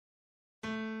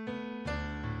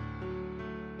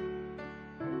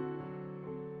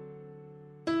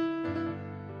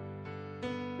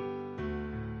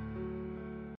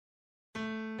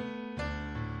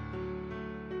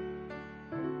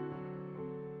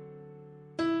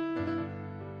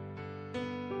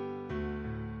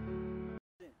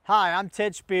Hi, I'm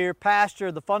Ted Spear, pastor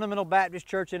of the Fundamental Baptist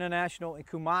Church International in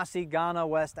Kumasi, Ghana,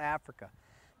 West Africa.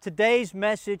 Today's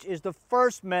message is the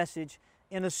first message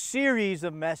in a series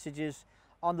of messages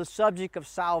on the subject of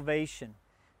salvation.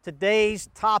 Today's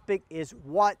topic is,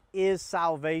 what is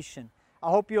salvation?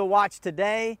 I hope you'll watch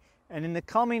today and in the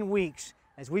coming weeks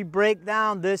as we break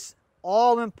down this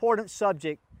all-important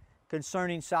subject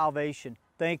concerning salvation.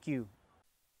 Thank you.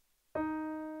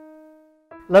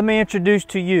 Let me introduce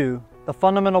to you the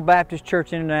Fundamental Baptist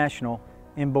Church International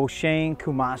in Boshane,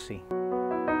 Kumasi.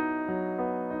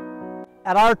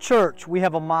 At our church, we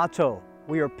have a motto: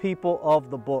 we are people of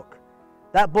the book.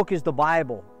 That book is the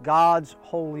Bible, God's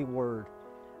holy word.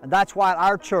 And that's why at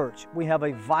our church, we have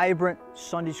a vibrant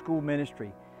Sunday school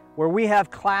ministry where we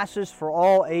have classes for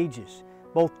all ages,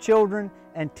 both children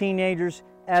and teenagers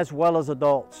as well as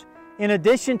adults. In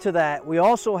addition to that, we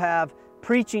also have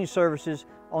preaching services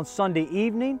on Sunday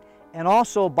evening and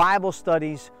also Bible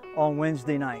studies on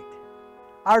Wednesday night.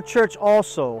 Our church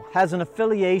also has an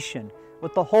affiliation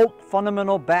with the Hope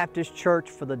Fundamental Baptist Church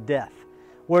for the Deaf,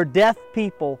 where deaf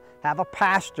people have a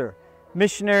pastor,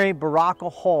 missionary Baraka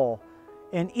Hall,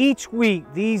 and each week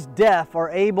these deaf are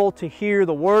able to hear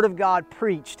the Word of God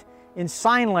preached in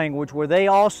sign language, where they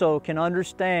also can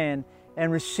understand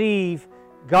and receive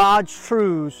God's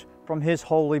truths from His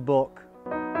holy book.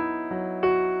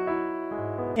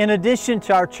 In addition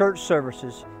to our church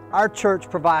services, our church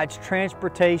provides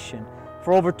transportation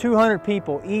for over 200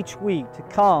 people each week to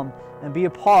come and be a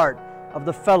part of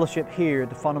the fellowship here at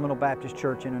the Fundamental Baptist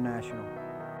Church International.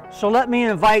 So let me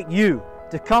invite you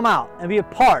to come out and be a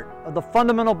part of the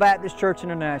Fundamental Baptist Church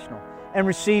International and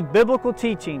receive biblical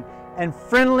teaching and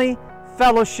friendly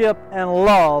fellowship and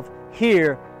love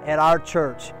here at our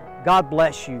church. God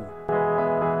bless you.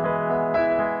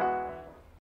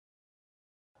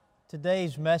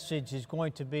 Today's message is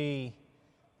going to be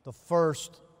the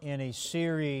first in a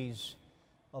series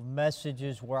of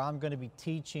messages where I'm going to be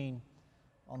teaching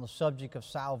on the subject of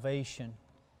salvation.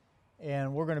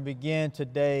 And we're going to begin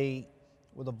today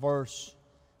with a verse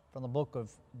from the book of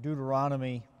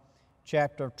Deuteronomy,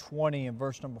 chapter 20 and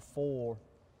verse number 4.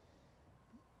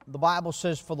 The Bible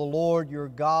says, "For the Lord your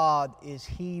God is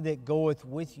He that goeth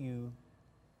with you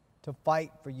to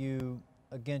fight for you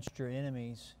against your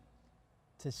enemies,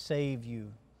 to save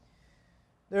you."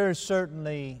 There is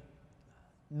certainly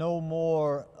no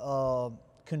more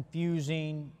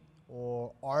confusing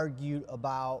or argued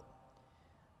about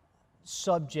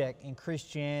subject in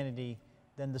Christianity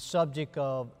than the subject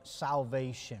of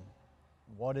salvation.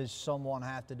 What does someone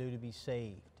have to do to be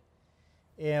saved?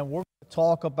 And we're going to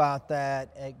talk about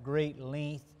that at great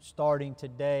length starting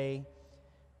today.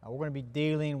 We're going to be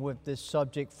dealing with this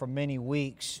subject for many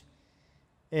weeks.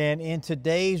 And in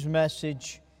today's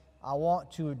message, I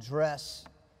want to address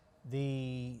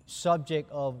the subject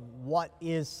of what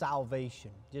is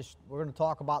salvation. We're going to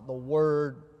talk about the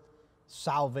word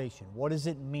salvation. What does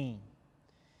it mean?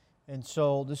 And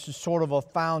so this is sort of a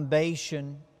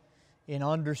foundation in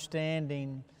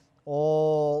understanding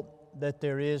all that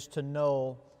there is to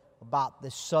know about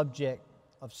the subject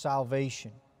of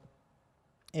salvation.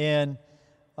 And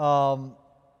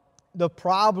the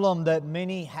problem that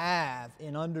many have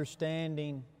in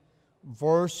understanding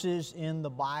verses in the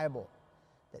Bible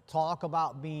that talk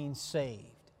about being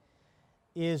saved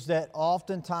is that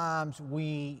oftentimes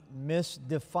we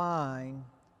misdefine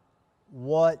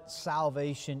what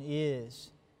salvation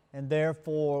is, and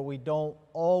therefore we don't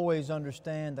always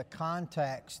understand the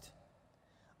context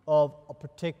of a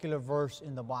particular verse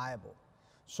in the Bible.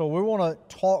 So we want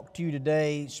to talk to you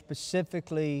today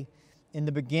specifically in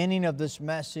the beginning of this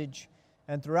message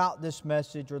and throughout this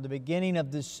message, or the beginning of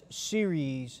this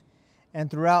series and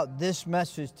throughout this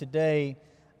message today,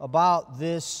 about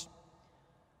this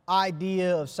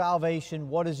idea of salvation.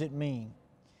 What does it mean?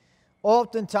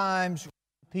 Oftentimes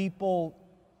people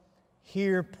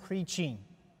hear preaching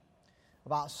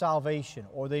about salvation,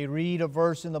 or they read a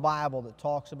verse in the Bible that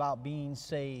talks about being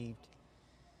saved.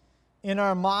 In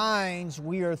our minds,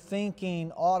 we are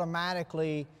thinking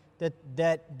automatically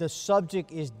that the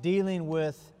subject is dealing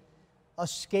with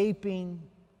escaping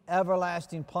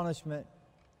everlasting punishment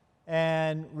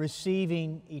and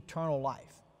receiving eternal life.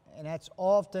 And that's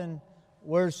often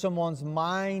where someone's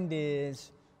mind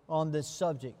is on this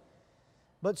subject.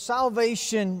 But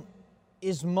salvation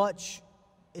is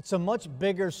it's a much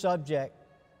bigger subject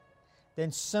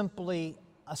than simply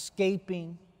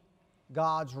escaping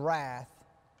God's wrath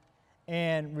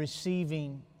and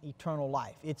receiving eternal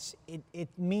life. It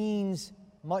means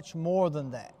much more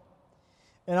than that.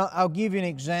 And I'll give you an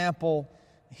example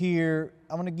here.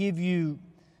 I'm going to give you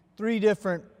 3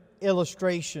 different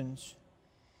illustrations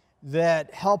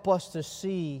that help us to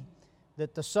see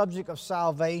that the subject of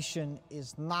salvation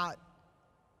is not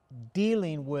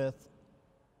dealing with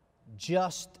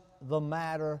just the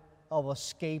matter of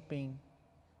escaping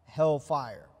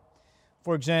hellfire.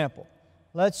 For example,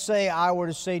 let's say I were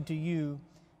to say to you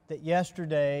that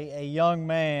yesterday a young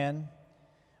man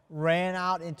ran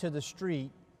out into the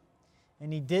street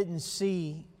and he didn't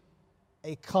see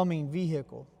a coming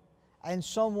vehicle, and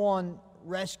someone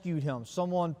rescued him.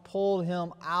 Someone pulled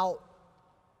him out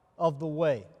of the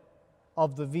way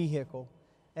of the vehicle,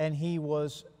 and he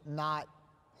was not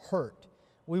hurt.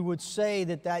 We would say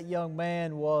that that young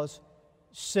man was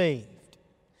saved.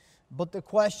 But the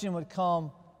question would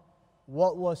come,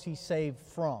 what was he saved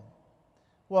from?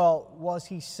 Well, was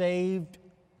he saved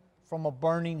from a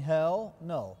burning hell?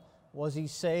 No. Was he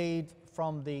saved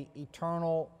from the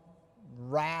eternal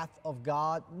wrath of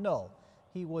God? No.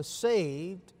 He was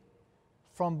saved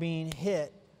from being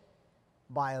hit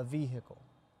by a vehicle.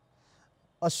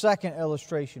 A second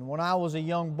illustration. When I was a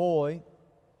young boy,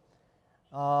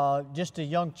 just a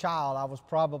young child, I was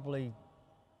probably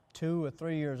 2 or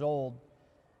 3 years old,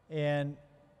 and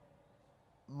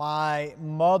my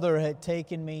mother had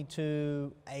taken me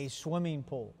to a swimming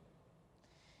pool.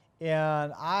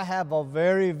 And I have a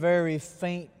very, very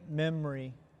faint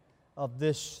memory of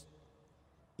this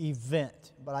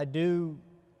event, but I do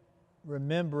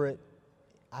remember it.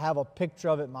 I have a picture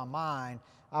of it in my mind.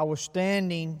 I was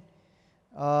standing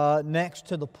next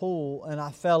to the pool, and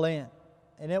I fell in.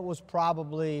 And it was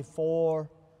probably 4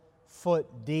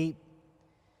 foot deep,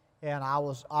 and I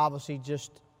was obviously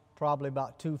just probably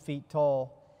about 2 feet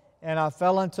tall. And I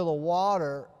fell into the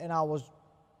water, and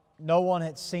no one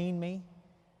had seen me.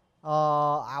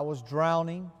 I was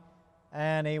drowning,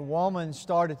 and a woman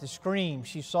started to scream.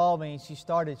 She saw me, and she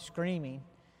started screaming,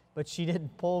 but she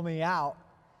didn't pull me out.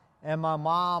 And my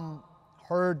mom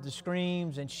heard the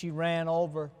screams, and she ran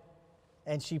over,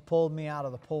 and she pulled me out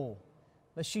of the pool.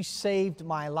 But she saved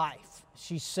my life.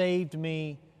 She saved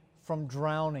me from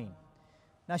drowning.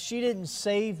 Now, she didn't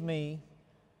save me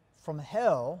from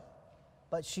hell,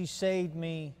 but she saved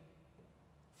me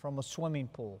from a swimming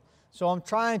pool. So I'm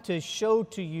trying to show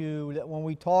to you that when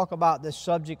we talk about this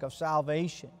subject of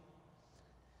salvation,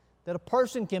 that a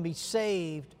person can be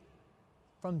saved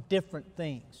from different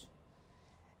things.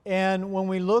 And when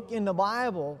we look in the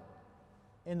Bible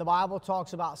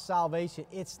talks about salvation,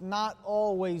 it's not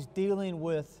always dealing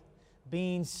with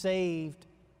being saved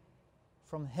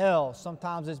from hell.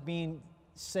 Sometimes it's being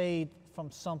saved from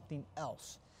something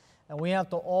else. And we have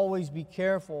to always be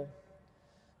careful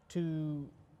to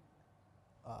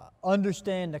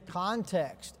understand the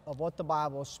context of what the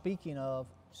Bible is speaking of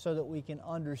so that we can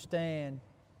understand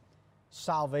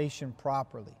salvation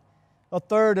properly. A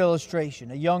third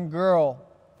illustration, a young girl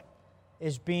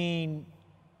is being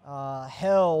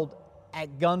held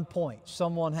at gunpoint.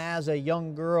 Someone has a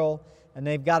young girl and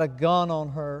they've got a gun on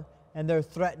her and they're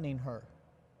threatening her.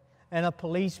 And a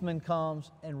policeman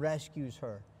comes and rescues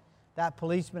her. That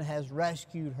policeman has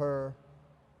rescued her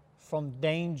from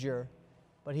danger,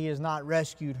 but he has not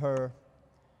rescued her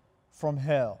from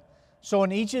hell. So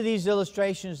in each of these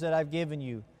illustrations that I've given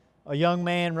you, a young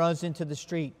man runs into the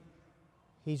street.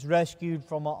 He's rescued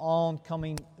from an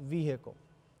oncoming vehicle.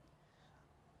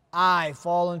 I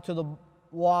fall into the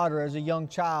water as a young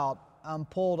child. I'm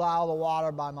pulled out of the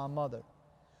water by my mother.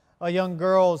 A young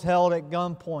girl is held at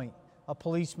gunpoint. A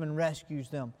policeman rescues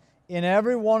them. In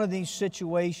every one of these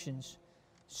situations,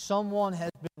 someone has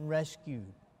been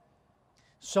rescued.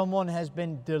 Someone has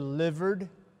been delivered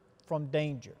from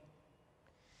danger.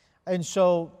 And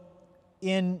so,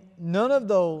 in none of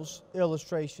those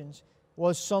illustrations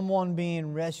was someone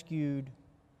being rescued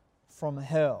from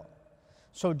hell.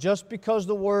 So just because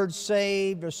the word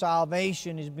saved or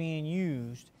salvation is being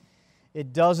used,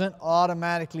 it doesn't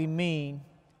automatically mean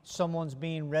someone's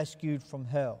being rescued from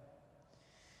hell.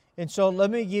 And so let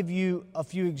me give you a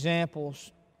few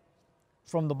examples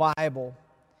from the Bible.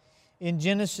 In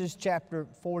Genesis chapter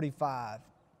 45,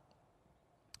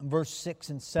 verse 6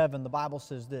 and 7, the Bible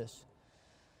says this: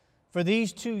 "For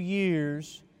these 2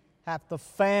 years hath the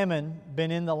famine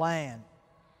been in the land,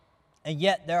 and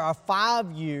yet there are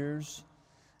 5 years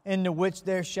in the which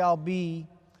there shall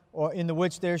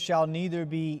neither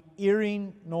be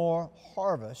earing nor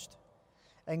harvest.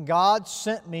 And God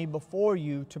sent me before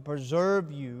you to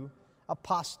preserve you a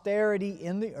posterity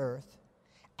in the earth,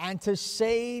 and to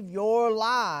save your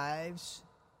lives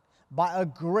by a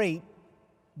great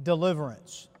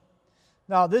deliverance."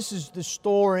 Now, this is the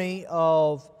story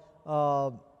of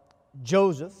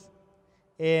Joseph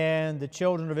and the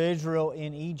children of Israel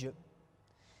in Egypt.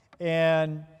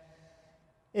 And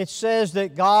it says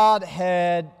that God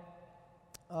had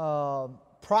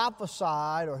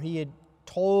prophesied, or he had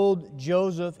told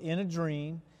Joseph in a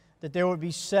dream, that there would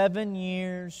be 7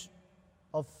 years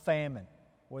of famine,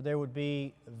 where there would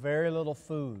be very little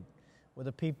food, where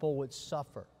the people would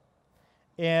suffer.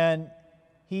 And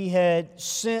he had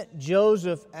sent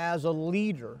Joseph as a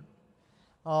leader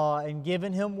and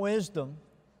given him wisdom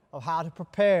of how to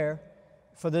prepare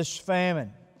for this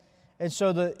famine. And so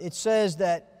it says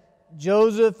that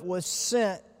Joseph was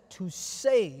sent to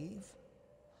save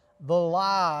the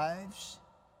lives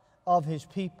of his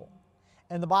people.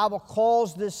 And the Bible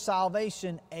calls this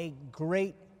salvation a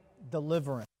great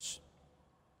deliverance.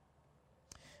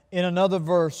 In another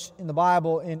verse in the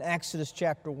Bible, in Exodus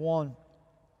chapter 1,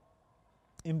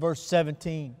 in verse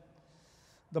 17,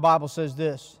 the Bible says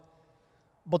this: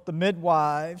 "But the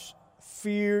midwives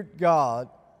feared God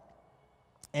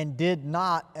and did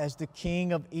not as the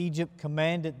king of Egypt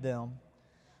commanded them,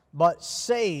 but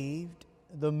saved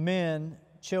the men,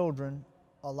 children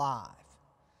alive."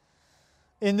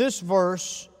 In this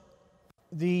verse,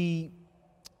 the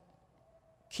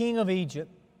king of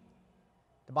Egypt,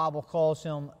 the Bible calls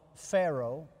him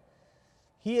Pharaoh,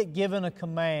 he had given a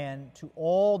command to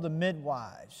all the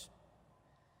midwives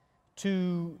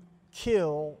to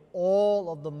kill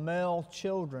all of the male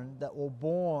children that were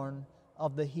born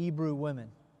of the Hebrew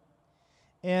women.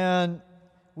 And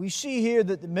we see here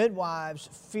that the midwives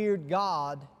feared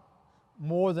God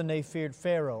more than they feared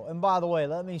Pharaoh. And by the way,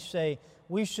 let me say,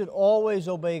 we should always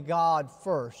obey God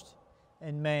first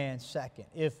and man second.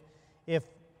 If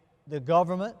the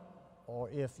government, or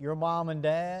if your mom and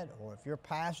dad, or if your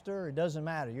pastor, it doesn't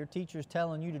matter, your teacher is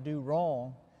telling you to do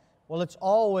wrong, well, it's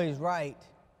always right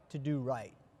to do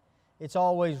right. It's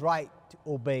always right to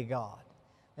obey God.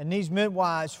 And these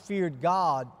midwives feared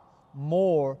God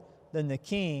more than the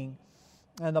king.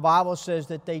 And the Bible says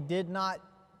that they did not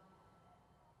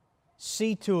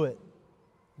see to it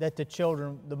that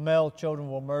the male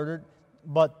children were murdered,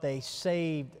 but they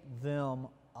saved them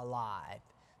alive.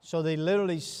 So they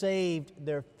literally saved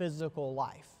their physical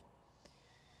life.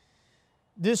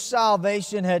 This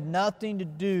salvation had nothing to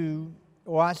do,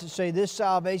 or I should say this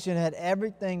salvation had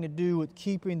everything to do with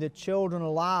keeping the children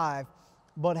alive,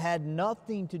 but had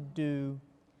nothing to do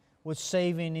with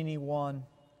saving anyone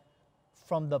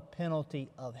from the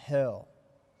penalty of hell.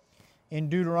 In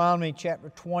Deuteronomy chapter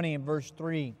 20 and verse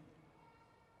 3,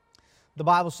 the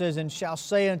Bible says, "And shall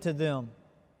say unto them,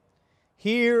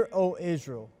 Hear, O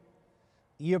Israel,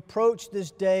 ye approach this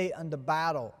day unto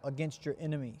battle against your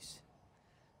enemies.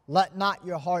 Let not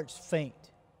your hearts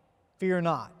faint, fear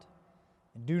not,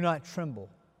 and do not tremble,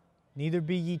 neither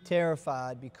be ye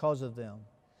terrified because of them.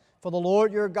 For the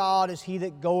Lord your God is He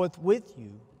that goeth with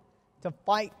you to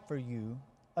fight for you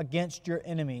against your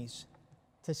enemies,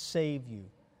 to save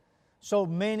you." So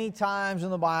many times in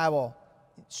the Bible,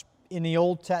 in the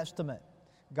Old Testament,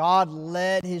 God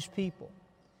led His people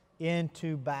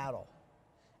into battle.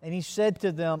 And He said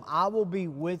to them, "I will be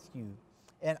with you,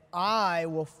 and I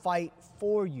will fight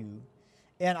for you,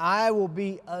 and I will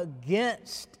be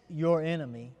against your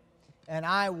enemy, and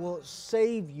I will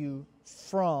save you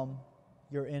from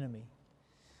your enemy."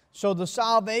 So the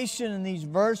salvation in these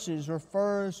verses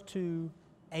refers to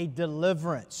a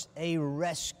deliverance, a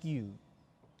rescue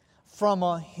from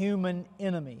a human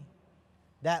enemy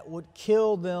that would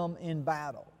kill them in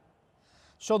battle.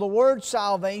 So the word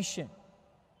salvation,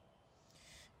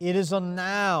 it is a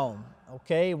noun,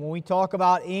 okay? When we talk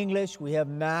about English, we have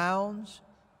nouns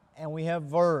and we have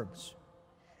verbs.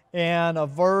 And a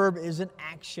verb is an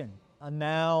action. A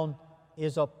noun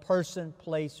is a person,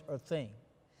 place, or thing.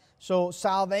 So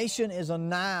salvation is a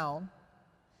noun.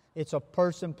 It's a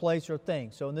person, place, or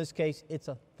thing. So in this case, it's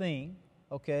a thing,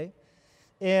 okay?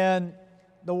 And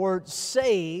the word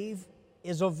save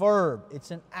is a verb.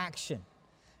 It's an action.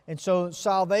 And so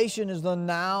salvation is the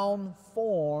noun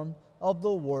form of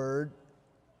the word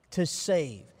to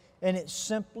save. And it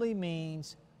simply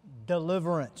means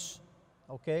deliverance,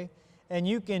 okay? And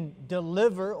you can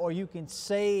deliver or you can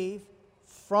save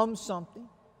from something,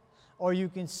 or you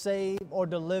can save or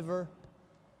deliver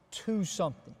to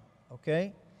something,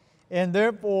 okay? And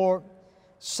therefore,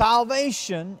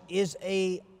 salvation is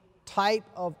a type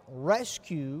of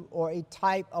rescue or a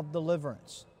type of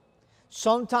deliverance.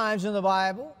 Sometimes in the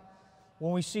Bible,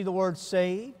 when we see the word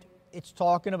saved, it's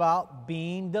talking about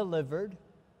being delivered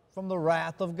from the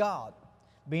wrath of God,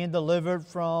 being delivered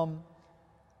from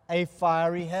a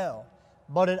fiery hell.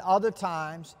 But at other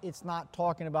times, it's not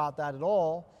talking about that at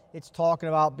all. It's talking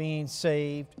about being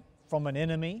saved from an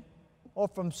enemy or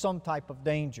from some type of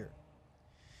danger.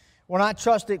 When I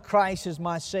trusted Christ as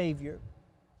my Savior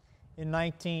in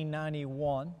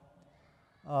 1991,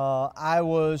 I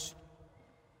was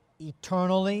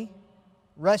eternally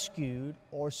rescued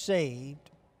or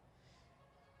saved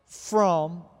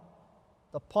from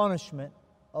the punishment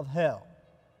of hell.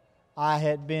 I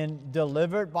had been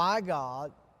delivered by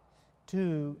God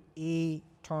to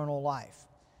eternal life,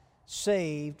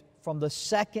 saved from the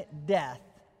second death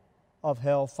of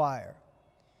hellfire.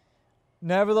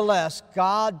 Nevertheless,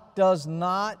 God does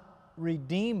not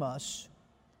redeem us,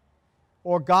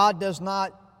 or God does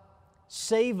not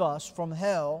save us from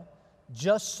hell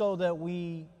just so that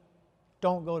we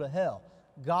don't go to hell.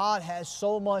 God has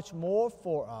so much more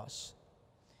for us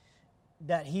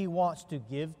that He wants to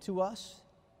give to us,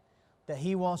 that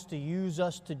He wants to use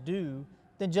us to do,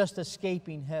 than just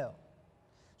escaping hell.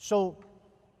 So,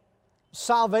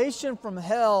 salvation from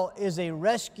hell is a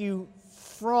rescue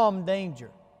from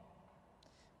danger.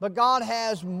 But God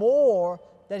has more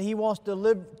that He wants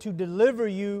to deliver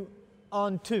you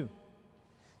unto.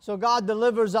 So God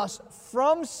delivers us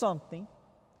from something,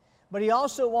 but He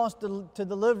also wants to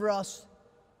deliver us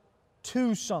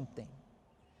to something.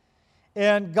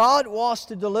 And God wants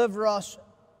to deliver us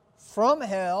from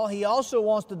hell. He also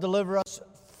wants to deliver us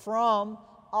from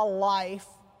a life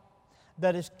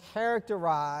that is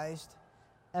characterized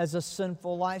as a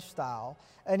sinful lifestyle.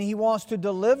 And He wants to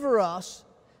deliver us.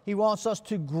 He wants us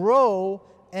to grow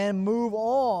and move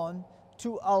on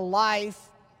to a life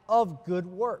of good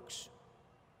works.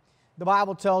 The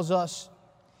Bible tells us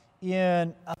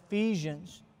in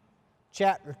Ephesians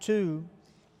chapter 2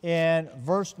 and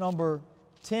verse number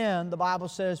 10, the Bible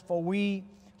says, "For we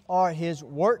are His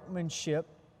workmanship,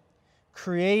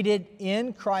 created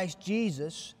in Christ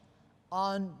Jesus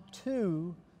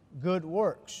unto good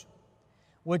works,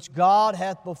 which God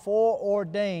hath before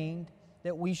ordained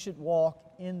that we should walk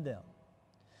in them."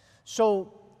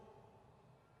 So,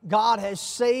 God has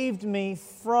saved me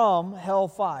from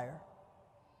hellfire.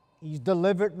 He's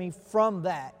delivered me from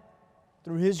that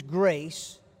through His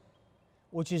grace,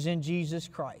 which is in Jesus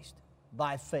Christ,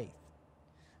 by faith.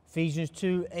 Ephesians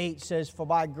 2:8 says, "For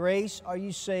by grace are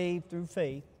you saved through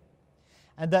faith,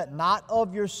 and that not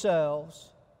of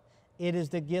yourselves, it is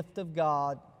the gift of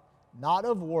God, not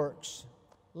of works,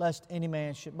 lest any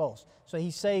man should boast." So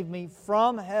He saved me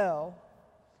from hell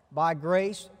by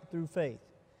grace through faith.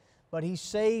 But He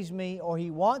saves me, or He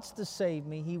wants to save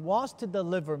me, He wants to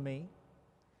deliver me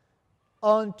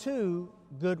unto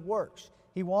good works.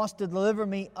 He wants to deliver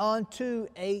me unto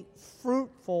a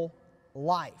fruitful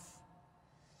life.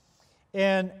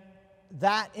 And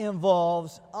that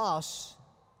involves us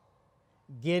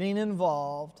getting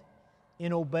involved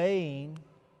in obeying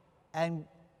and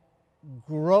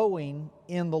growing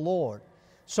in the Lord.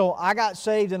 So I got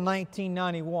saved in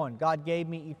 1991. God gave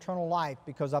me eternal life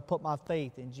because I put my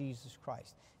faith in Jesus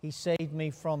Christ. He saved me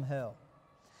from hell.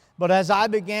 But as I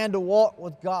began to walk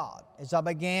with God, as I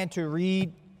began to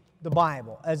read the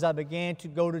Bible, as I began to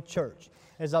go to church,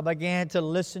 as I began to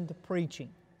listen to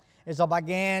preaching, as I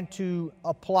began to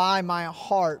apply my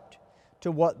heart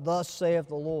to what thus saith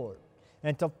the Lord,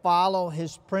 and to follow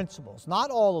His principles. Not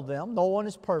all of them, no one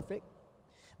is perfect,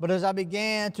 but as I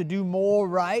began to do more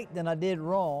right than I did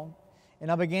wrong,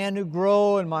 and I began to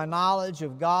grow in my knowledge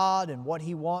of God and what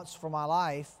He wants for my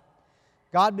life,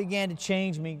 God began to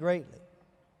change me greatly.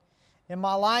 And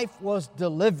my life was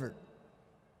delivered.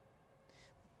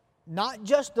 Not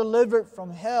just delivered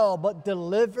from hell, but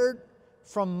delivered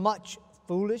from much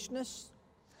foolishness,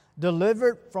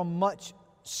 delivered from much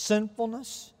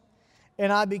sinfulness,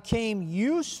 and I became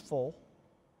useful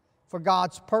for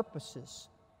God's purposes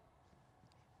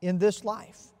in this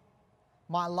life.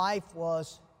 My life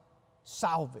was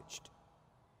salvaged.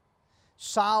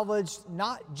 Salvaged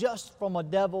not just from a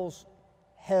devil's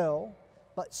hell,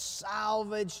 but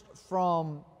salvaged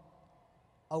from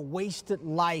a wasted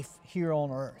life here on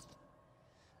earth.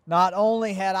 Not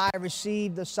only had I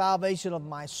received the salvation of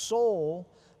my soul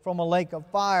from a lake of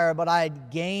fire, but I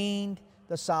had gained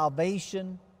the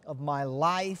salvation of my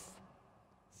life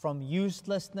from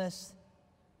uselessness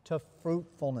to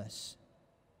fruitfulness.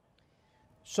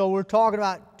 So we're talking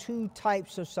about two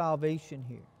types of salvation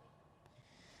here.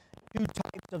 Two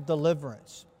types of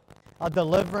deliverance. A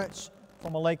deliverance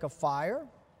from a lake of fire,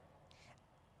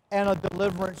 and a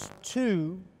deliverance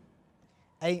to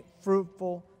a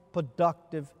fruitful,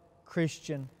 productive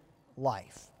Christian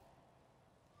life.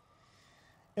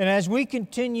 And as we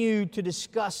continue to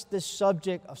discuss this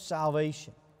subject of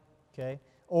salvation, okay,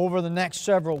 over the next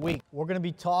several weeks, we're going to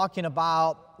be talking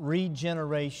about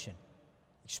regeneration,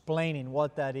 explaining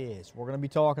what that is. We're going to be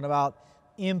talking about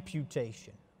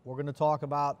imputation. We're going to talk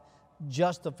about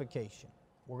justification.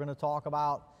 We're going to talk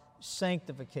about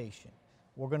sanctification.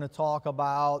 We're going to talk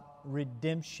about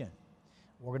redemption.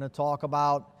 We're going to talk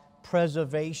about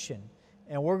preservation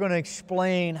And we're going to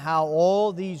explain how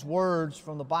all these words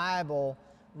from the Bible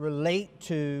relate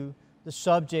to the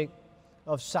subject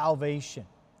of salvation.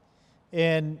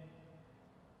 And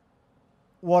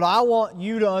what I want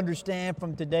you to understand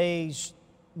from today's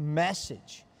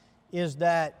message is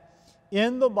that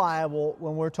in the Bible,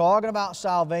 when we're talking about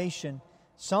salvation,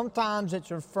 sometimes it's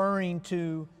referring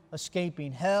to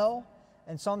escaping hell,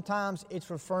 and sometimes it's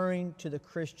referring to the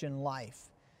Christian life.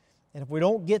 And if we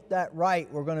don't get that right,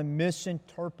 we're going to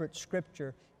misinterpret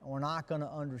Scripture, and we're not going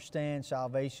to understand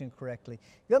salvation correctly.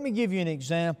 Let me give you an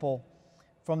example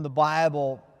from the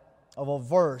Bible of a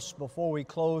verse before we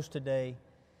close today,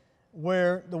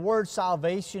 where the word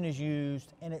salvation is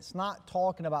used, and it's not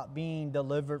talking about being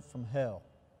delivered from hell.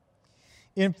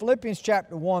 In Philippians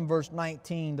chapter 1, verse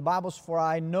 19, the Bible says, "For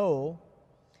I know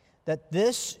that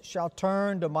this shall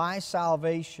turn to my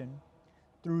salvation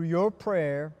through your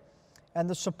prayer and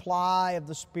the supply of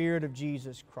the Spirit of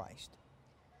Jesus Christ."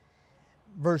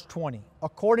 Verse 20,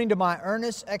 "According to my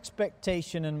earnest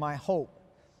expectation and my hope,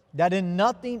 that in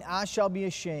nothing I shall be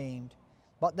ashamed,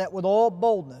 but that with all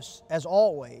boldness, as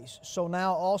always, so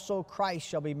now also Christ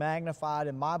shall be magnified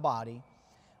in my body,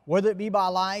 whether it be by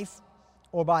life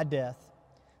or by death.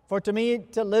 For to me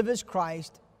to live is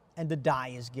Christ, and to die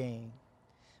is gain.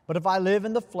 But if I live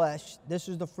in the flesh, this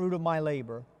is the fruit of my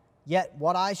labor. Yet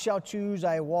what I shall choose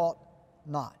I wot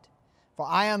not. For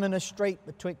I am in a strait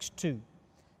betwixt two,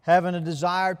 having a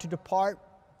desire to depart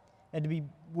and to be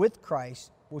with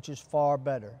Christ, which is far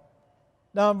better."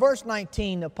 Now in verse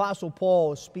 19, the Apostle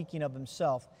Paul is speaking of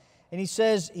himself, and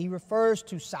he refers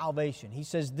to salvation. He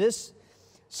says this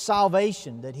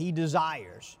salvation that he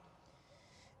desires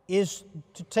is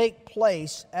to take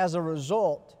place as a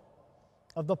result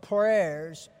of the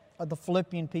prayers of the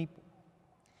Philippian people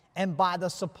and by the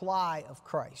supply of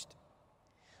Christ.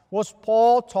 Was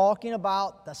Paul talking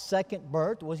about the second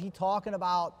birth? Was he talking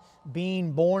about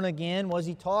being born again? Was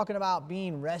he talking about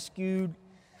being rescued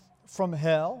from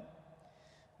hell?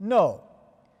 No.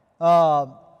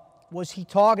 Was he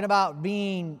talking about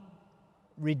being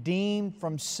redeemed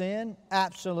from sin?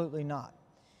 Absolutely not.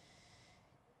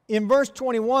 In verse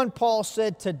 21, Paul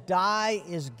said, "To die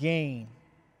is gain."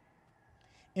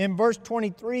 In verse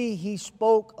 23, he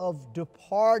spoke of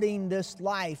departing this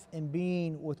life and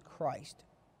being with Christ.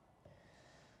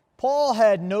 Paul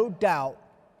had no doubt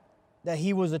that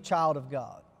he was a child of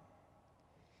God.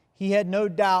 He had no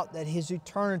doubt that his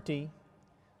eternity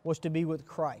was to be with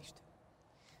Christ.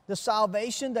 The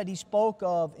salvation that he spoke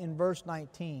of in verse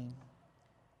 19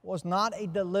 was not a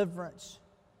deliverance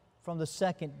from the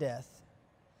second death.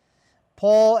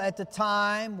 Paul at the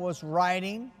time was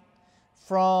writing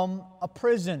from a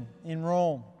prison in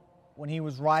Rome when he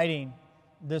was writing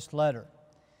this letter.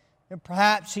 And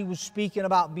perhaps he was speaking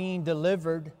about being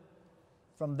delivered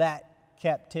from that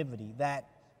captivity, that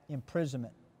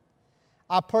imprisonment.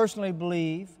 I personally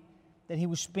believe that he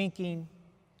was speaking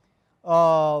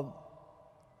of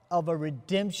a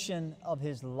redemption of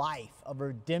his life, of a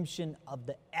redemption of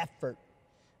the effort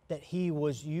that he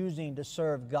was using to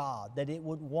serve God, that it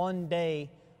would one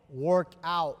day work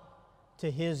out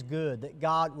to his good, that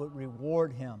God would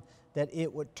reward him, that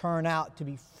it would turn out to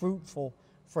be fruitful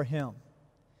for him.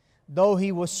 Though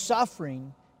he was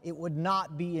suffering, it would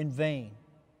not be in vain.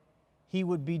 He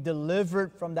would be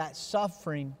delivered from that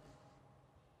suffering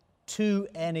to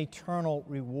an eternal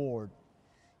reward.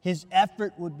 His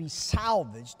effort would be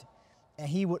salvaged, and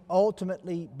he would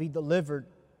ultimately be delivered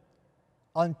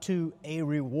unto a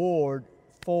reward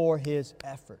for his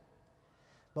effort.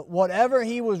 But whatever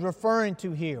he was referring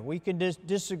to here, we can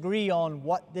disagree on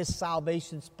what this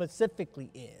salvation specifically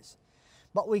is.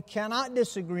 But we cannot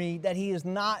disagree that he is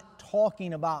not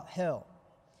talking about hell.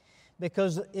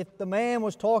 Because if the man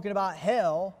was talking about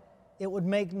hell, it would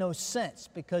make no sense,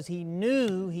 because he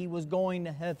knew he was going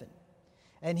to heaven.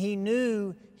 And he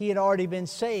knew he had already been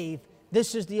saved.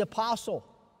 This is the apostle.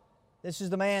 This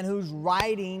is the man who's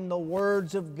writing the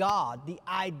words of God. The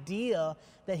idea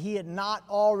that he had not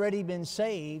already been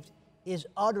saved is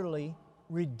utterly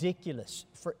ridiculous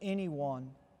for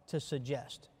anyone to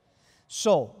suggest.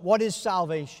 So, what is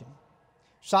salvation?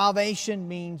 Salvation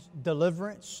means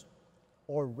deliverance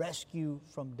or rescue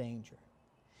from danger.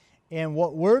 And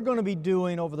what we're going to be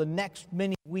doing over the next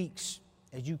many weeks,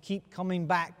 as you keep coming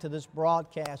back to this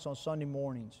broadcast on Sunday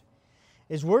mornings,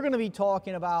 is we're going to be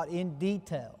talking about in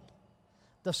detail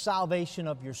the salvation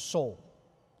of your soul.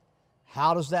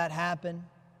 How does that happen?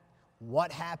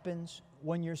 What happens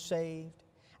when you're saved?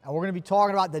 And we're going to be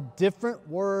talking about the different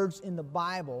words in the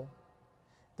Bible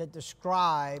that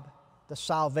describe the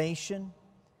salvation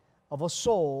of a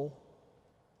soul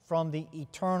from the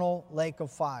eternal lake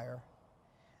of fire.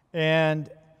 And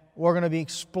we're going to be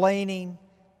explaining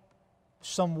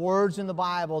some words in the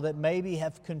Bible that maybe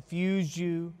have confused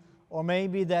you, or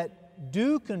maybe that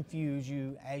do confuse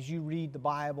you as you read the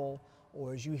Bible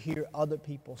or as you hear other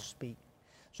people speak.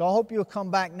 So I hope you'll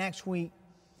come back next week.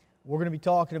 We're going to be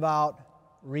talking about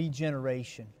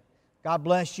regeneration. God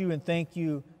bless you, and thank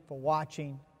you for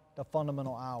watching The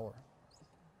Fundamental Hour.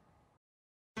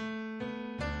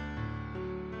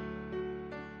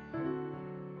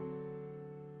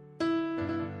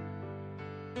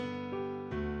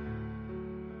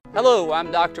 Hello,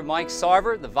 I'm Dr. Mike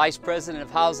Sarver, the Vice President of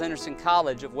Hyles-Anderson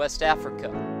College of West Africa.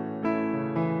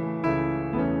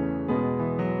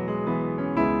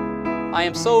 I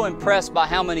am so impressed by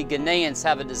how many Ghanaians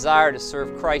have a desire to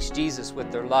serve Christ Jesus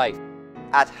with their life.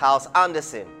 At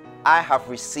Hyles-Anderson, I have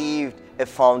received a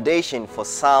foundation for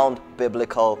sound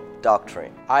biblical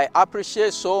doctrine. I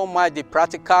appreciate so much the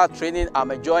practical training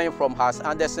I'm enjoying from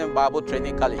Hyles-Anderson Bible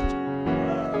Training College.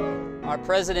 Our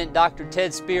President, Dr.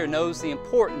 Ted Spear, knows the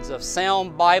importance of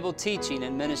sound Bible teaching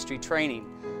and ministry training.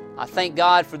 I thank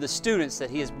God for the students that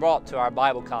He has brought to our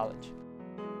Bible college.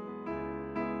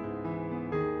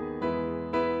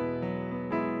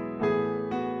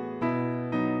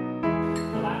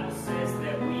 The Bible says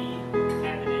that we have an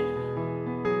enemy.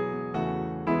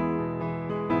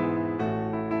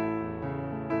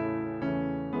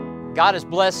 God has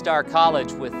blessed our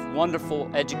college with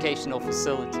wonderful educational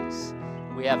facilities.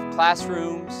 We have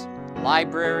classrooms,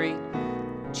 library,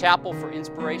 chapel for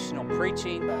inspirational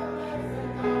preaching,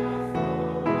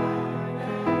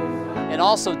 and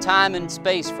also time and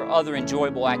space for other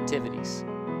enjoyable activities.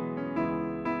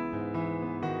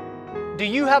 Do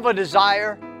you have a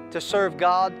desire to serve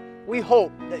God? We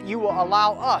hope that you will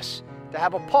allow us to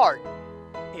have a part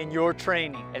in your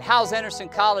training. At Hyles-Anderson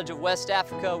College of West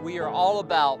Africa, we are all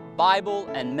about Bible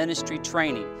and ministry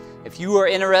training. If you are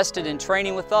interested in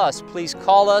training with us, please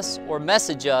call us or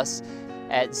message us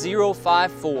at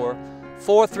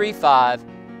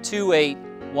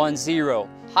 054-435-2810.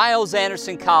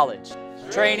 Hyles-Anderson College,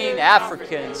 training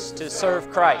Africans to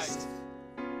serve Christ.